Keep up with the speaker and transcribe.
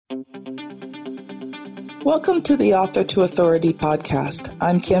Welcome to the Author to Authority podcast.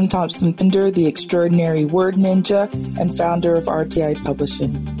 I'm Kim Thompson-Pinder, the extraordinary word ninja and founder of RTI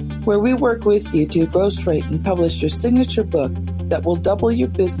Publishing, where we work with you to ghostwrite and publish your signature book that will double your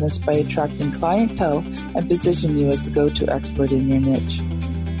business by attracting clientele and position you as the go-to expert in your niche.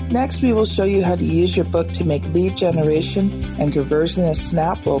 Next, we will show you how to use your book to make lead generation and conversion a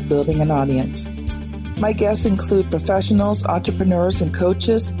snap while building an audience. My guests include professionals, entrepreneurs, and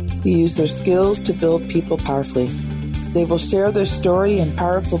coaches who use their skills to build people powerfully. They will share their story and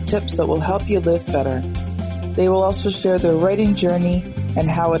powerful tips that will help you live better. They will also share their writing journey and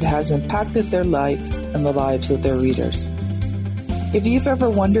how it has impacted their life and the lives of their readers. If you've ever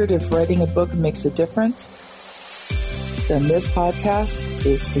wondered if writing a book makes a difference, then this podcast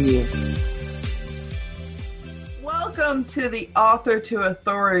is for you. Welcome to the Author to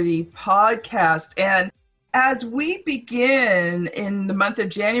Authority podcast. And as we begin in the month of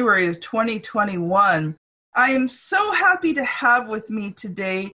January of 2021, I am so happy to have with me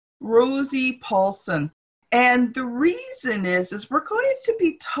today Rosie Paulson. And the reason is we're going to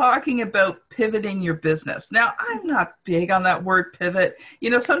be talking about pivoting your business. Now, I'm not big on that word pivot. You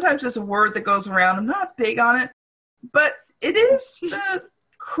know, sometimes there's a word that goes around. I'm not big on it, but it is the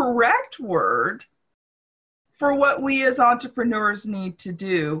correct word for what we as entrepreneurs need to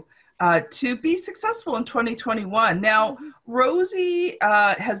do to be successful in 2021. Now, Rosie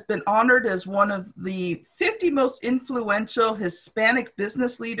has been honored as one of the 50 most influential Hispanic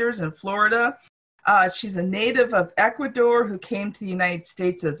business leaders in Florida. She's a native of Ecuador who came to the United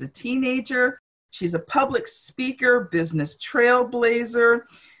States as a teenager. She's a public speaker, business trailblazer.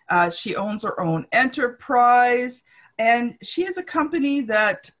 She owns her own enterprise, and she has a company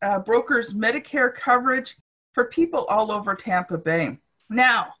that brokers Medicare coverage for people all over Tampa Bay.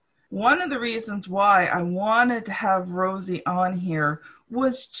 Now, one of the reasons why I wanted to have Rosie on here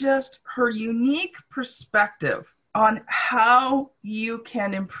was just her unique perspective on how you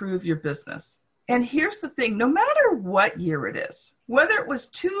can improve your business. And here's the thing, no matter what year it is, whether it was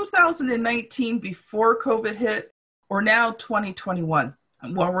 2019 before COVID hit or now 2021,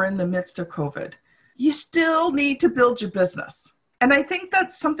 while we're in the midst of COVID, you still need to build your business. And I think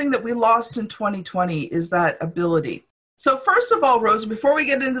that's something that we lost in 2020 is that ability. So first of all, Rosie, before we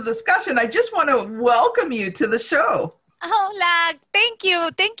get into the discussion, I just want to welcome you to the show. Hola, thank you.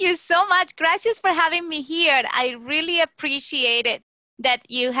 Thank you so much. Gracias for having me here. I really appreciate it that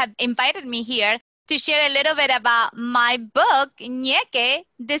you have invited me here to share a little bit about my book, Ñeque,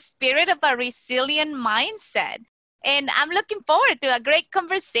 The Spirit of a Resilient Mindset. And I'm looking forward to a great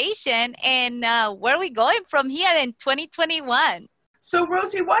conversation and where are we going from here in 2021? So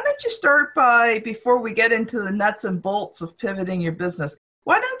Rosie, why don't you start by, before we get into the nuts and bolts of pivoting your business,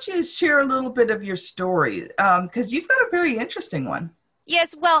 why don't you share a little bit of your story? Because you've got a very interesting one.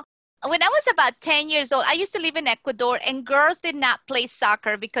 Yes, well, when I was about 10 years old, I used to live in Ecuador and girls did not play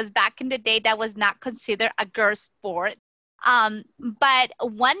soccer because back in the day that was not considered a girl's sport. But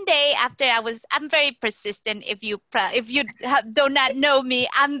one day after I'm very persistent. If you do not know me,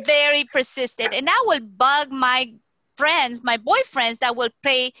 I'm very persistent and I will bug my friends, my boyfriends that will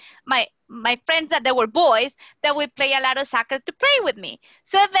play, my friends that were boys that would play a lot of soccer to play with me.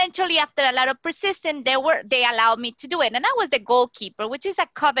 So eventually after a lot of persistence, they allowed me to do it. And I was the goalkeeper, which is a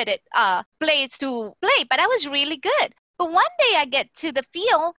coveted place to play, but I was really good. But one day I get to the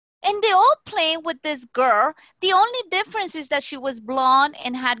field and they all playing with this girl. The only difference is that she was blonde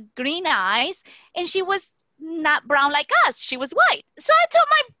and had green eyes and she was not brown like us. She was white. So I told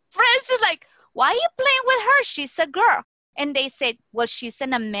my friends, like, why are you playing with her? She's a girl. And they said, well, she's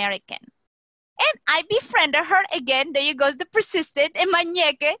an American. And I befriended her again. There you go, the persistent in my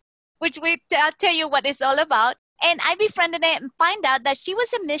Ñeque, which I'll tell you what it's all about. And I befriended her and find out that she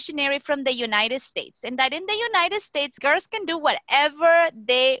was a missionary from the United States. And that in the United States, girls can do whatever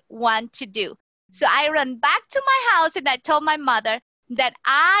they want to do. So I ran back to my house and I told my mother that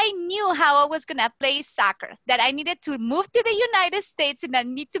I knew how I was going to play soccer, that I needed to move to the United States and I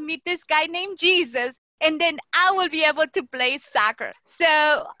need to meet this guy named Jesus, and then I will be able to play soccer. So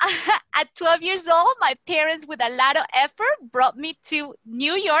at 12 years old, my parents, with a lot of effort, brought me to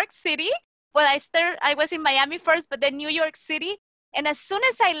New York City. Well, I was in Miami first, but then New York City. And as soon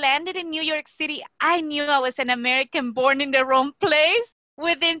as I landed in New York City, I knew I was an American born in the wrong place.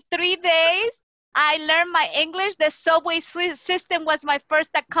 Within 3 days, I learned my English. The subway system was my first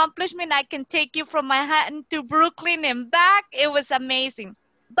accomplishment. I can take you from Manhattan to Brooklyn and back. It was amazing.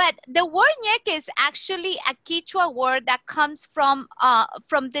 But the word Ñeque is actually a Quechua word that comes from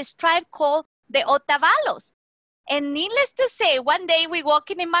this tribe called the Otavalos. And needless to say, one day we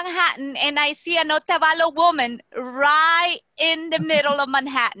walking in Manhattan and I see an Otavalo woman right in the middle of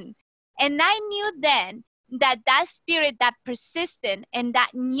Manhattan. And I knew then that spirit, that persistent, and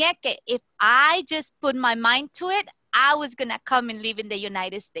that ñeque, if I just put my mind to it, I was going to come and live in the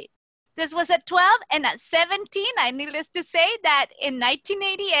United States. This was at 12, and at 17, I needless to say that in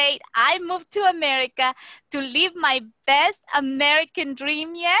 1988, I moved to America to live my best American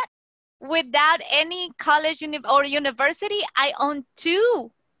dream yet. Without any college or university, I own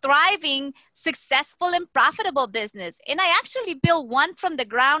two thriving, successful, and profitable business. And I actually built one from the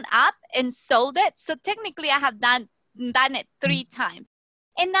ground up and sold it. So technically, I have done it 3 times.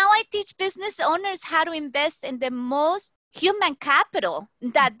 And now I teach business owners how to invest in the most human capital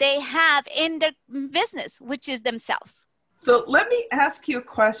that they have in their business, which is themselves. So let me ask you a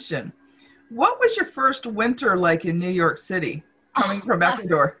question. What was your first winter like in New York City, coming from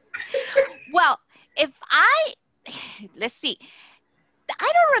Ecuador? Well, let's see.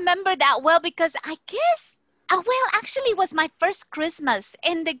 I don't remember that well because I guess, actually it was my first Christmas.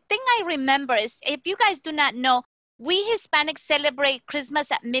 And the thing I remember is, if you guys do not know, we Hispanics celebrate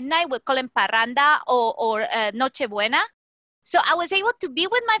Christmas at midnight. We call it parranda or Noche Buena. So I was able to be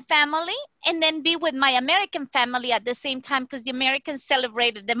with my family and then be with my American family at the same time because the Americans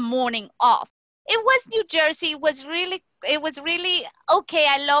celebrated the morning off. It was New Jersey. It was really okay.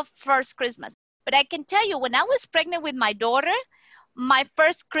 I love first Christmas. But I can tell you, when I was pregnant with my daughter, my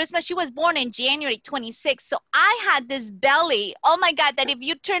first Christmas, she was born in January 26th. So I had this belly. Oh my God, that if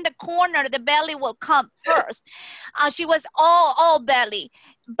you turn the corner, the belly will come first. She was all belly.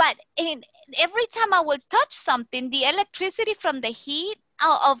 But every time I would touch something, the electricity from the heat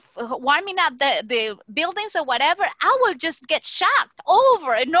of warming up the buildings or whatever, I will just get shocked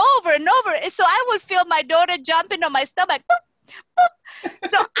over and over and over. So I would feel my daughter jumping on my stomach. Boop, boop.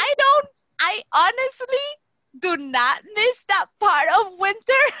 So I honestly do not miss that part of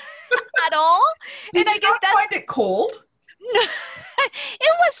winter at all. Did you not find it cold? No,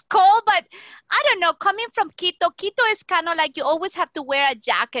 it was cold, but I don't know. Coming from Quito is kind of like you always have to wear a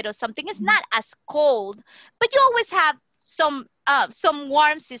jacket or something. It's not as cold, but you always have some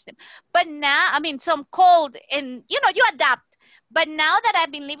warm system. But now, some cold, and you adapt. But now that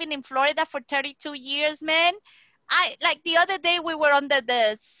I've been living in Florida for 32 years, man, the other day we were on the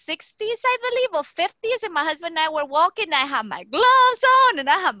 60s, I believe, or 50s, and my husband and I were walking. I have my gloves on and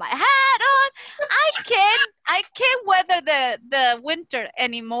I have my hat on. I can't weather the winter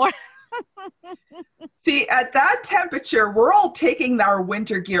anymore. See, at that temperature, we're all taking our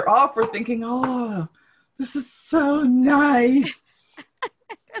winter gear off. We're thinking, oh, this is so nice.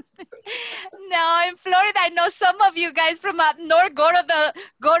 No, in Florida, I know some of you guys from up north go to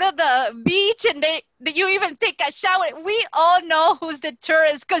the beach and you even take a shower. We all know who's the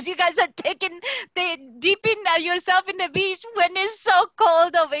tourist because you guys are dipping yourself in the beach when it's so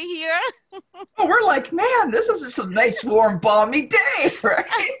cold over here. Oh, we're like, man, this is just a nice, warm, balmy day, right?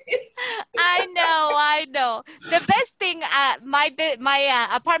 I know. The best thing, my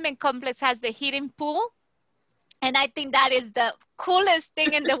apartment complex has the heating pool. And I think that is the coolest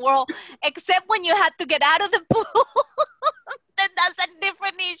thing in the world, except when you had to get out of the pool. Then that's a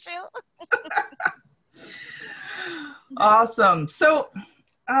different issue. Awesome. So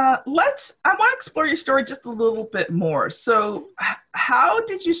I want to explore your story just a little bit more. So how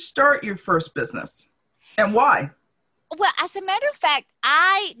did you start your first business and why? Well, as a matter of fact,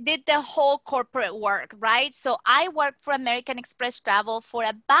 I did the whole corporate work, right? So I worked for American Express Travel for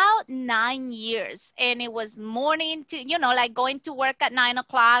about 9 years. And it was morning to, like going to work at 9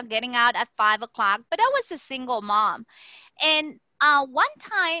 o'clock, getting out at 5 o'clock. But I was a single mom. And one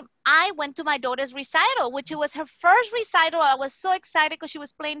time I went to my daughter's recital, which was her first recital. I was so excited because she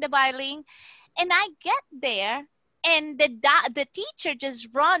was playing the violin. And I get there. And the teacher just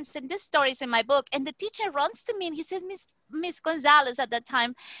runs, and this story is in my book, and the teacher runs to me and he says, Miss Gonzalez at that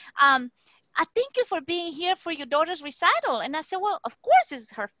time, I thank you for being here for your daughter's recital. And I said, well, of course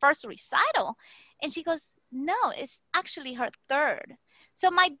it's her first recital. And she goes, no, it's actually her third. So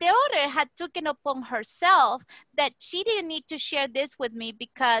my daughter had taken upon herself that she didn't need to share this with me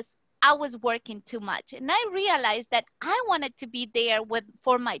because I was working too much. And I realized that I wanted to be there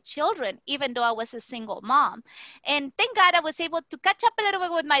for my children, even though I was a single mom. And thank God I was able to catch up a little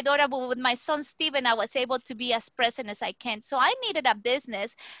bit with my daughter, but with my son, Steven, I was able to be as present as I can. So I needed a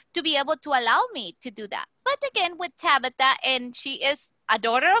business to be able to allow me to do that. But again, with Tabitha, and she is a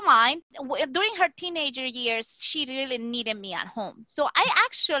daughter of mine, during her teenager years, she really needed me at home. So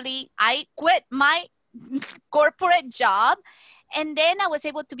I quit my corporate job. And then I was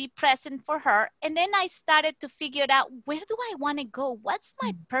able to be present for her. And then I started to figure out, where do I want to go? What's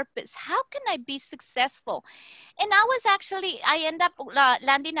my purpose? How can I be successful? And I ended up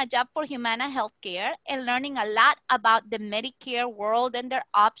landing a job for Humana Healthcare and learning a lot about the Medicare world and their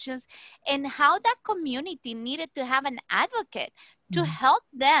options and how that community needed to have an advocate to help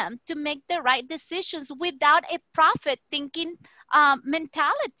them to make the right decisions without a profit thinking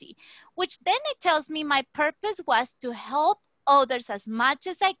mentality, which then it tells me my purpose was to help others as much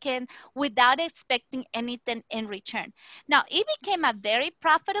as I can without expecting anything in return. Now, it became a very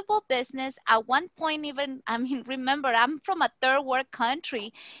profitable business. At one point, even, I mean, remember, I'm from a third world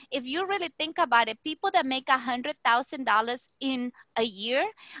country. If you really think about it, people that make $100,000 in a year,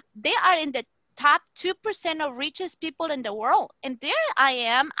 they are in the top 2% of richest people in the world. And there I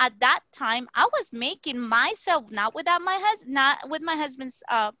am at that time. I was making myself, not without my husband, not with my husband's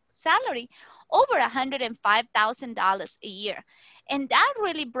salary, over $105,000 a year. And that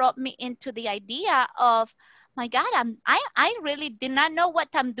really brought me into the idea of, my God, I really did not know what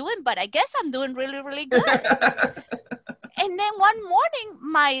I'm doing, but I guess I'm doing really, really good. And then one morning,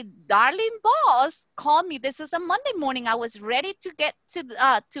 my darling boss called me. This was a Monday morning. I was ready to get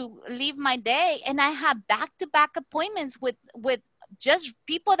to leave my day, and I had back-to-back appointments with just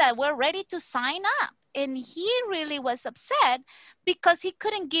people that were ready to sign up. And he really was upset because he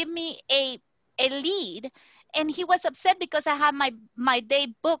couldn't give me a lead, and he was upset because I had my day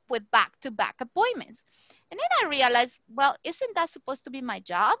booked with back-to-back appointments. And then I realized, well, isn't that supposed to be my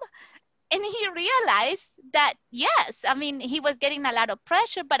job? And he realized that, yes, I mean, he was getting a lot of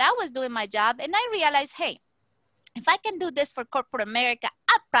pressure, but I was doing my job. And I realized, hey, if I can do this for corporate America,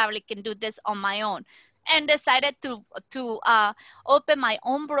 I probably can do this on my own. And decided to open my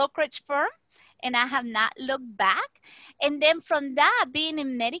own brokerage firm. And I have not looked back. And then from that, being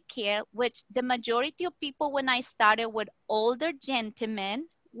in Medicare, which the majority of people when I started were older gentlemen,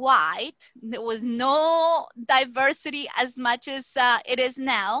 white, there was no diversity as much as it is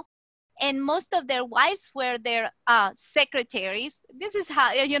now, and most of their wives were their secretaries. This is how,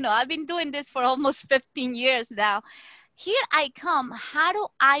 I've been doing this for almost 15 years now. Here I come. How do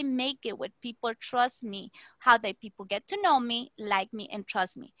I make it with people trust me? How do people get to know me, like me, and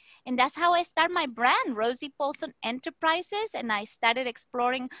trust me? And that's how I start my brand, Rosie Paulson Enterprises. And I started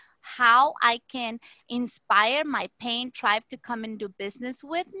exploring how I can inspire my paying tribe to come and do business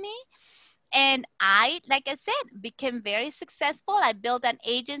with me. And I, like I said, became very successful. I built an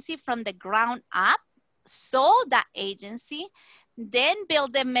agency from the ground up, sold that agency, then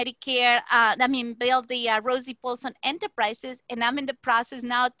build the build the Rosie Paulson Enterprises, and I'm in the process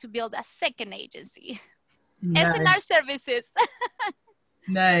now to build a second agency. Nice. SNR Services.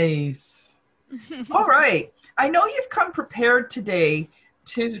 Nice. All right. I know you've come prepared today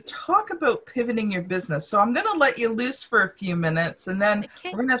to talk about pivoting your business. So I'm going to let you loose for a few minutes, and then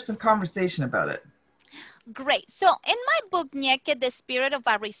we're going to have some conversation about it. Great. So in my book, Ñeque, The Spirit of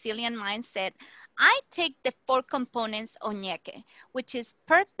a Resilient Mindset, I take the 4 components of Ñeque, which is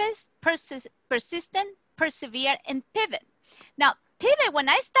purpose, persistent, persevere, and pivot. Now, pivot, when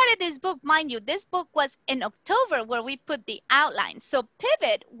I started this book, mind you, this book was in October where we put the outline. So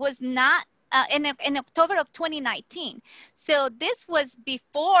pivot was not in October of 2019. So this was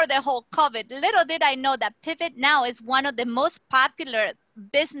before the whole COVID. Little did I know that pivot now is one of the most popular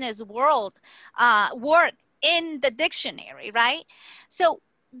business world word in the dictionary, right? So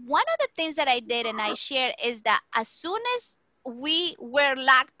one of the things that I did and I shared is that as soon as we were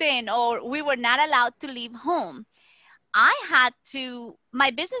locked in or we were not allowed to leave home,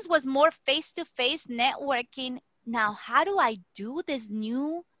 my business was more face-to-face networking. Now, how do I do this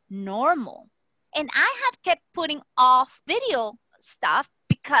new normal? And I had kept putting off video stuff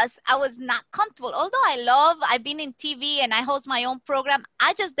because I was not comfortable. Although I've been in TV and I host my own program,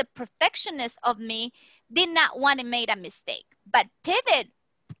 the perfectionist of me did not want to make a mistake. But pivot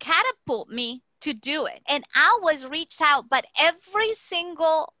catapult me to do it. And I was reached out by every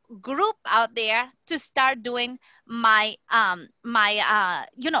single group out there to start doing my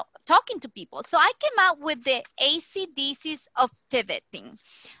talking to people. So I came out with the ACDCs of pivoting.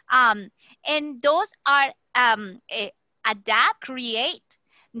 And those are adapt, create,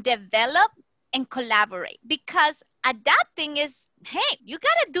 develop, and collaborate. Because adapting is, hey, you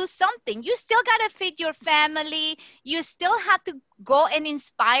got to do something. You still got to feed your family. You still have to go and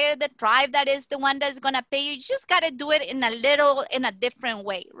inspire the tribe that is the one that's going to pay you. You just got to do it in a different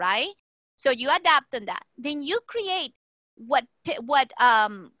way, right? So you adapt on that. Then you create what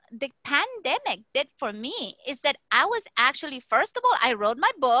the pandemic did for me is that I was actually, first of all, I wrote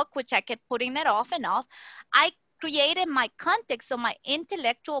my book, which I kept putting it off and off. created my context. So my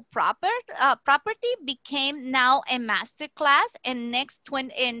intellectual property became now a master class. And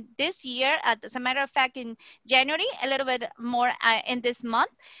in this year, as a matter of fact, in January, a little bit more in this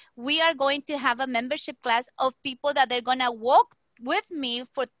month, we are going to have a membership class of people that they're going to walk with me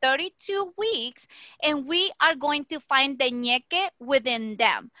for 32 weeks, and we are going to find the ñeque within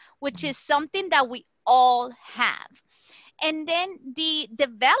them, which is something that we all have. And then the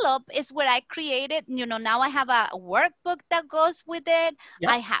develop is where I created, now I have a workbook that goes with it.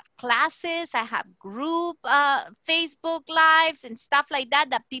 Yep. I have classes, I have group Facebook lives and stuff like that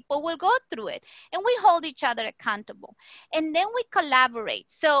people will go through it. And we hold each other accountable. And then we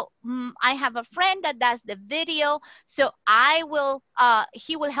collaborate. So I have a friend that does the video. So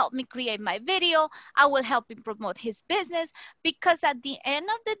he will help me create my video. I will help him promote his business, because at the end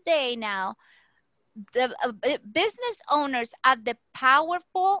of the day now, the business owners are the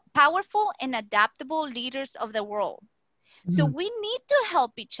powerful and adaptable leaders of the world. So we need to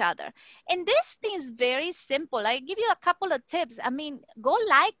help each other. And this thing is very simple. I give you a couple of tips. I mean, go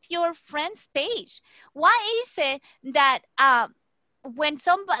like your friend's page. Why is it that when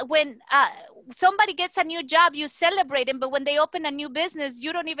somebody gets a new job, you celebrate them, but when they open a new business,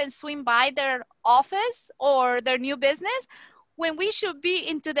 you don't even swing by their office or their new business, when we should be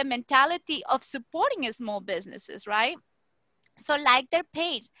into the mentality of supporting small businesses, right? So like their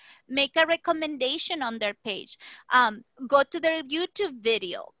page, make a recommendation on their page, go to their YouTube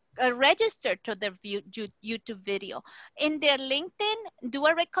video, register to their YouTube video. In their LinkedIn, do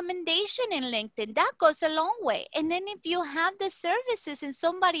a recommendation in LinkedIn. That goes a long way. And then if you have the services and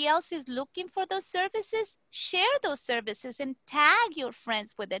somebody else is looking for those services, share those services and tag your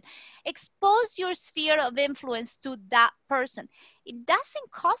friends with it. Expose your sphere of influence to that person. It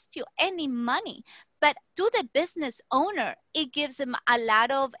doesn't cost you any money, but to the business owner, it gives them a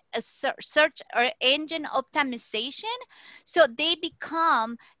lot of search or engine optimization. So they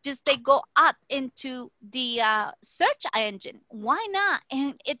they go up into the search engine. Why not?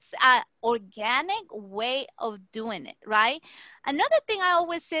 And it's an organic way of doing it, right? Another thing I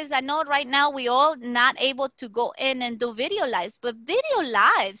always say is, I know right now we all not able to go in and do video lives, but video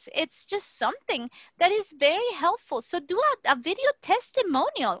lives, it's just something that is very helpful. So do a video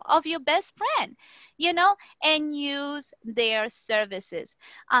testimonial of your best friend, and use their services.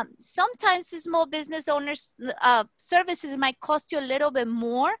 Sometimes the small business owners services might cost you a little bit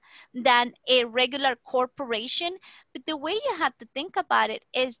more than a regular corporation, but the way you have to think about it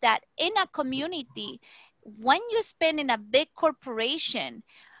is that in a community, when you spend in a big corporation,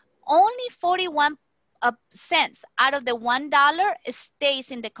 only 41 cents out of the $1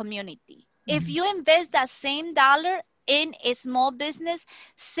 stays in the community. If you invest that same dollar in a small business,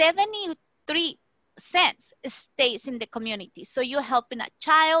 73 cents stays in the community. So you're helping a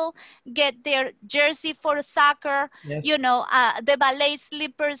child get their jersey for soccer, Yes. The ballet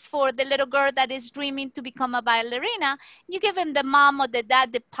slippers for the little girl that is dreaming to become a ballerina. You give them the mom or the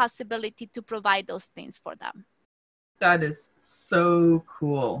dad the possibility to provide those things for them. That is so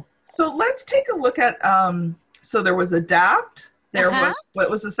cool. So let's take a look at, so there was adapt. What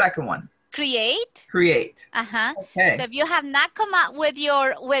was the second one? Create. Okay. So if you have not come up with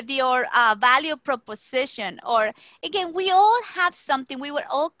your value proposition, or again, we all have something. We were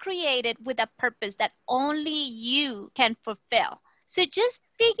all created with a purpose that only you can fulfill. So just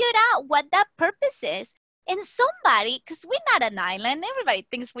figure out what that purpose is. And somebody, because we're not an island, everybody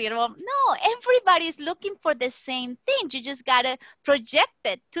thinks we're all, no, everybody's looking for the same thing. You just got to project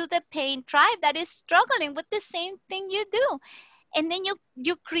it to the paying tribe that is struggling with the same thing you do. And then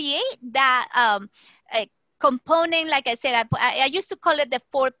you create that component. Like I said, I used to call it the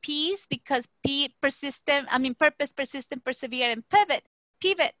 4 Ps, because purpose, persistent, persevere, and pivot.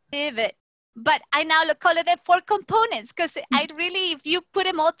 But I now call it the 4 components, because if you put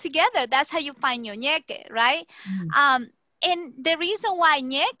them all together, that's how you find your ñeque, right? And the reason why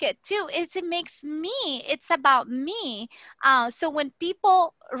ñeque too is it's about me. So when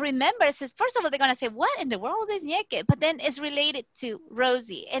people remember, it says, first of all, they're going to say, what in the world is ñeque? But then it's related to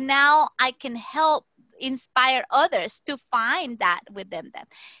Rosie. And now I can help inspire others to find that within them.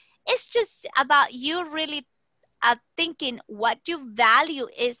 It's just about you really thinking what your value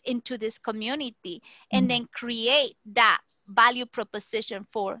is into this community, and then create that value proposition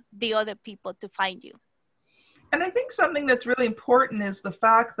for the other people to find you. And I think something that's really important is the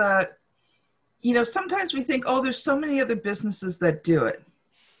fact that, sometimes we think, oh, there's so many other businesses that do it,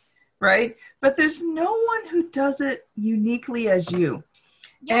 right? But there's no one who does it uniquely as you.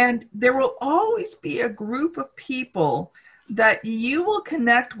 Yep. And there will always be a group of people that you will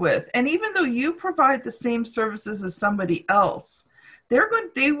connect with. And even though you provide the same services as somebody else,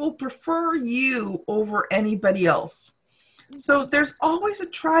 they will prefer you over anybody else. So there's always a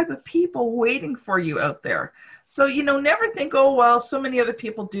tribe of people waiting for you out there. So, never think, oh, well, so many other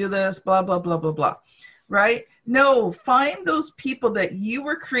people do this, blah, blah, blah, blah, blah, right? No, find those people that you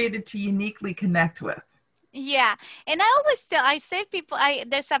were created to uniquely connect with. Yeah. And I say people,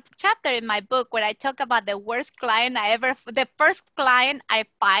 there's a chapter in my book where I talk about the worst client the first client I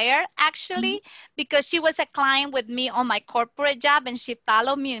fired actually, because she was a client with me on my corporate job and she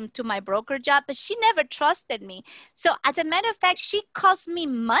followed me into my broker job, but she never trusted me. So as a matter of fact, she cost me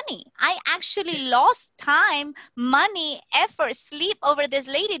money. I actually lost time, money, effort, sleep over this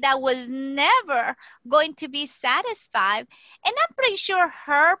lady that was never going to be satisfied. And I'm pretty sure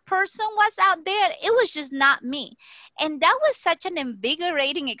her person was out there. It was just not me. And that was such an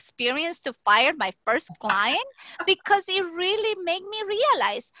invigorating experience to fire my first client, because it really made me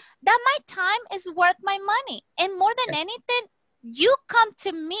realize that my time is worth my money. And more than anything, you come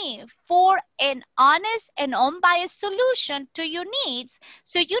to me for an honest and unbiased solution to your needs.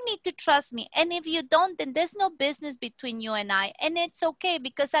 So you need to trust me. And if you don't, then there's no business between you and I. And it's okay,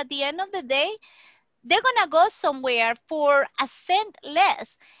 because at the end of the day, they're going to go somewhere for a cent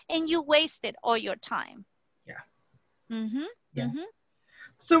less and you wasted all your time. Mm-hmm. Yeah. Mm-hmm.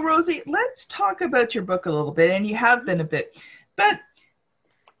 So, Rosie, let's talk about your book a little bit, and you have been a bit, but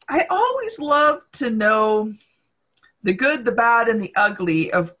I always love to know the good, the bad, and the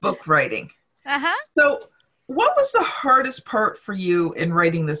ugly of book writing. So, what was the hardest part for you in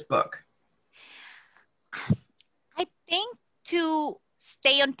writing this book? I think to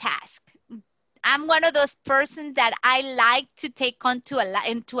stay on task. I'm one of those persons that I like to take into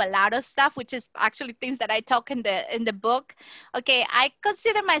a lot of stuff, which is actually things that I talk in the book. Okay, I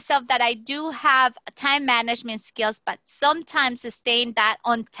consider myself that I do have time management skills, but sometimes staying that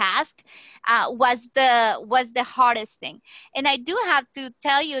on task was the hardest thing. And I do have to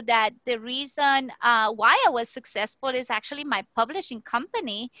tell you that the reason why I was successful is actually my publishing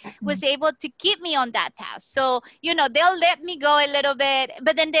company was able to keep me on that task. So, they'll let me go a little bit,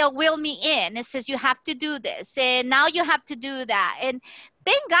 but then they'll wheel me in. Says you have to do this and now you have to do that, and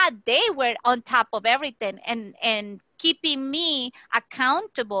thank God they were on top of everything and keeping me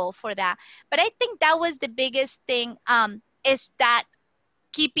accountable for that. But I think that was the biggest thing, is that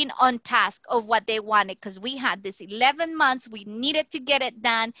keeping on task of what they wanted, because we had this 11 months, we needed to get it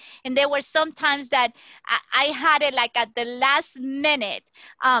done, and there were some times that I had it like at the last minute,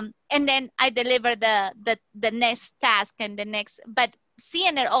 and then I delivered the next task and the next, but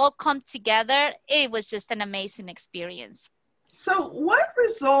seeing it all come together, it was just an amazing experience. So what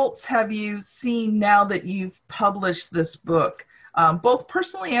results have you seen now that you've published this book, both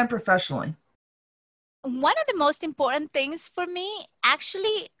personally and professionally? One of the most important things for me,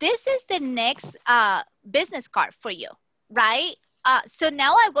 actually, this is the next business card for you, right? So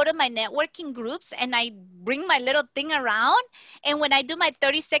now I go to my networking groups and I bring my little thing around. And when I do my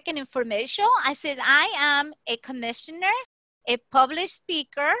 30-second information, I said, I am a commissioner, a published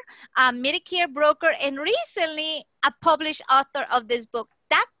speaker, a Medicare broker, and recently a published author of this book.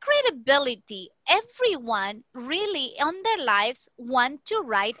 That credibility, everyone really on their lives want to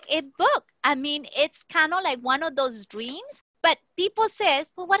write a book. I mean, it's kind of like one of those dreams, but people say,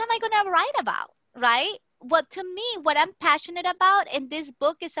 well, what am I going to write about, right? Well, to me, what I'm passionate about, and this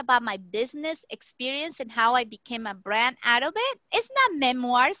book is about my business experience and how I became a brand out of it. It's not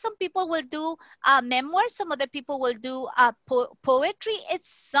memoirs. Some people will do memoirs. Some other people will do poetry. It's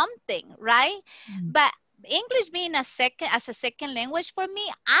something, right? But English being as a second language for me,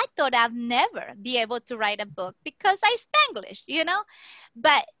 I thought I'd never be able to write a book because I Spanglish,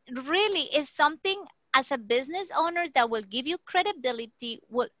 But really, it's something as a business owner that will give you credibility,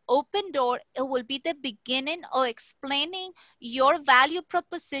 will open door. It will be the beginning of explaining your value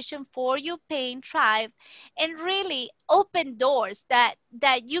proposition for your paying tribe, and really open doors that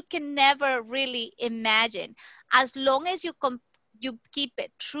you can never really imagine, as long as you keep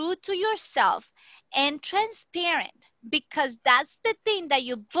it true to yourself and transparent, because that's the thing that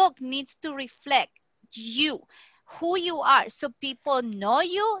your book needs to reflect you, who you are, so people know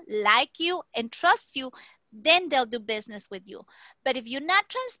you, like you, and trust you. Then they'll do business with you. But if you're not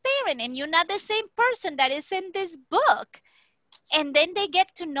transparent and you're not the same person that is in this book, and then they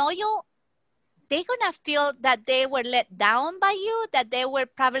get to know you, they're going to feel that they were let down by you, that they were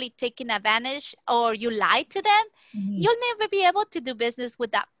probably taking advantage or you lied to them. You'll never be able to do business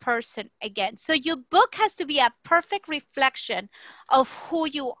with that person again. So your book has to be a perfect reflection of who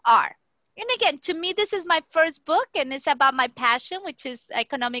you are. And again, to me, this is my first book, and it's about my passion, which is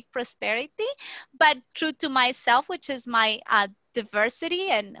economic prosperity, but true to myself, which is my diversity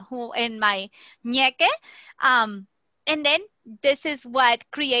and my ñeque. And then this is what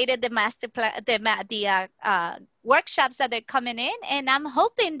created the workshops that are coming in. And I'm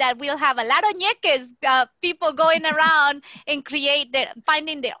hoping that we'll have a lot of ñeques, people going around and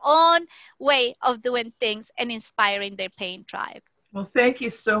finding their own way of doing things and inspiring their paying tribe. Well, thank you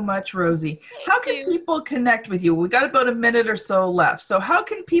so much, Rosie. How can people connect with you? We got about a minute or so left. So how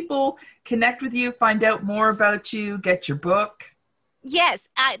can people connect with you, find out more about you, get your book? Yes,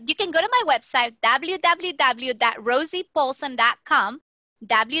 you can go to my website, www.rosiepaulson.com,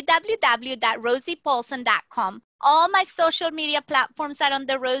 www.rosiepaulson.com. All my social media platforms are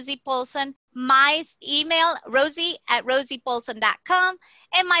under Rosie Paulson. My email, rosie@rosiepaulson.com,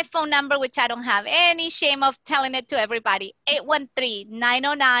 and my phone number, which I don't have any shame of telling it to everybody,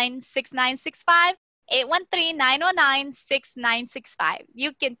 813-909-6965, 813-909-6965.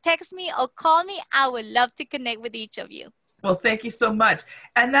 You can text me or call me. I would love to connect with each of you. Well, thank you so much.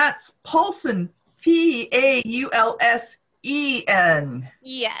 And that's Paulson, Paulsen.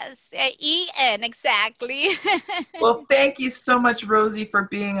 Yes, E-N, exactly. Well, thank you so much, Rosie, for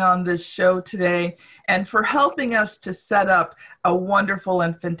being on this show today and for helping us to set up a wonderful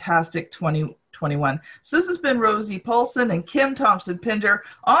and fantastic 2021. So this has been Rosie Paulson and Kim Thompson-Pinder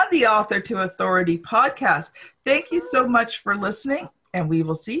on the Author to Authority podcast. Thank you so much for listening, and we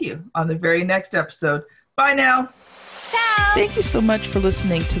will see you on the very next episode. Bye now. Ciao. Thank you so much for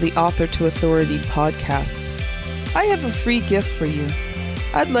listening to the Author to Authority podcast. I have a free gift for you.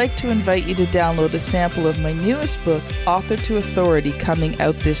 I'd like to invite you to download a sample of my newest book, Author to Authority, coming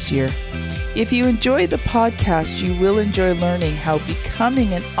out this year. If you enjoy the podcast, you will enjoy learning how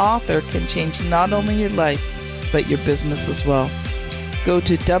becoming an author can change not only your life, but your business as well. Go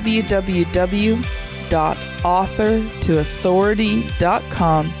to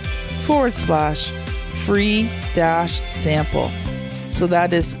www.authortoauthority.com/free-sample. So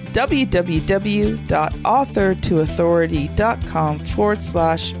that is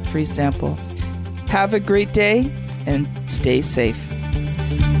www.authortoauthority.com/free sample. Have a great day and stay safe.